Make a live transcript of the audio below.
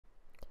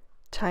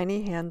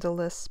Tiny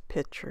handleless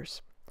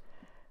pitchers.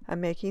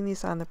 I'm making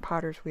these on the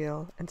potter's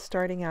wheel and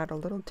starting out a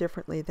little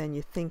differently than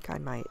you think I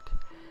might.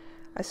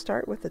 I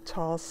start with a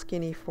tall,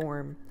 skinny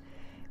form,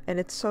 and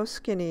it's so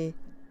skinny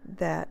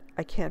that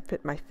I can't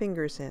fit my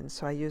fingers in,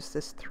 so I use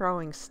this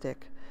throwing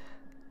stick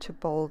to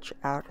bulge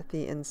out at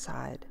the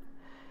inside.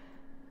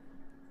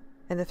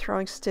 And the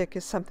throwing stick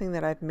is something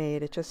that I've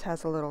made. It just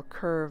has a little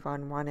curve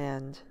on one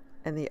end,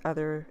 and the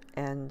other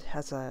end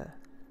has a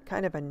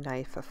kind of a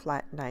knife, a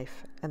flat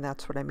knife, and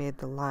that's what I made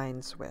the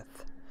lines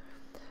with.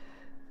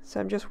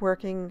 So I'm just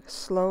working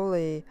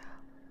slowly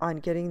on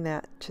getting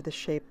that to the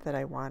shape that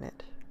I want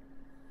it.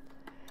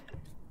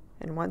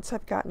 And once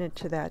I've gotten it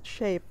to that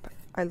shape,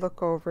 I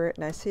look over it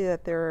and I see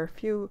that there are a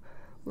few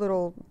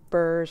little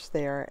burrs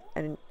there,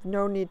 and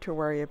no need to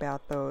worry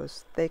about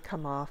those. They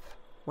come off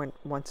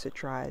once it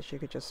dries. You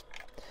could just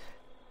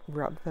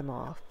rub them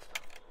off.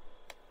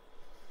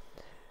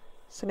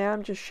 So now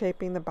I'm just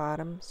shaping the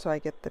bottom so I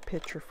get the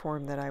pitcher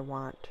form that I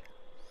want.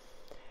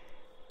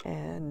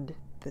 And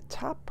the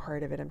top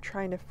part of it, I'm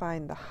trying to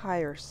find the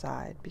higher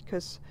side,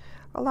 because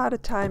a lot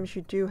of times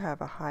you do have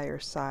a higher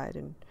side,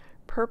 and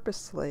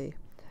purposely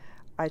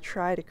I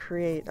try to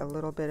create a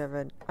little bit of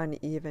an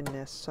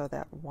unevenness so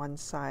that one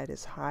side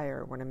is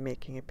higher when I'm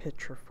making a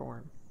pitcher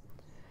form.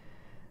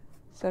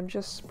 So I'm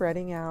just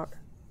spreading out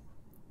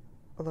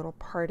a little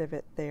part of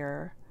it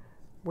there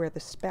where the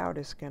spout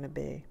is going to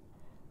be.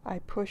 I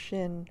push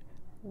in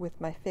with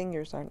my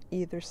fingers on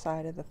either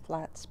side of the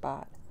flat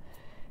spot,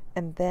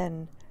 and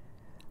then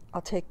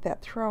I'll take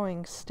that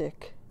throwing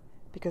stick,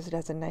 because it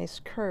has a nice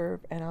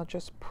curve, and I'll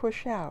just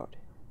push out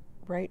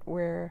right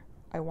where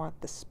I want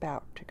the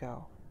spout to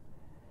go.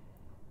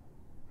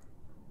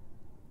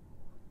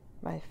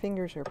 My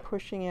fingers are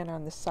pushing in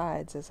on the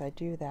sides as I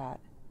do that,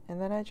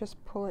 and then I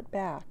just pull it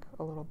back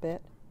a little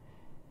bit,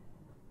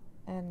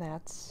 and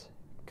that's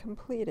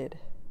completed.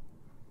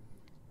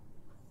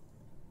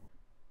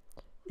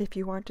 If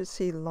you want to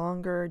see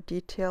longer,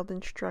 detailed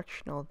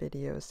instructional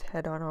videos,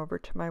 head on over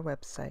to my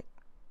website.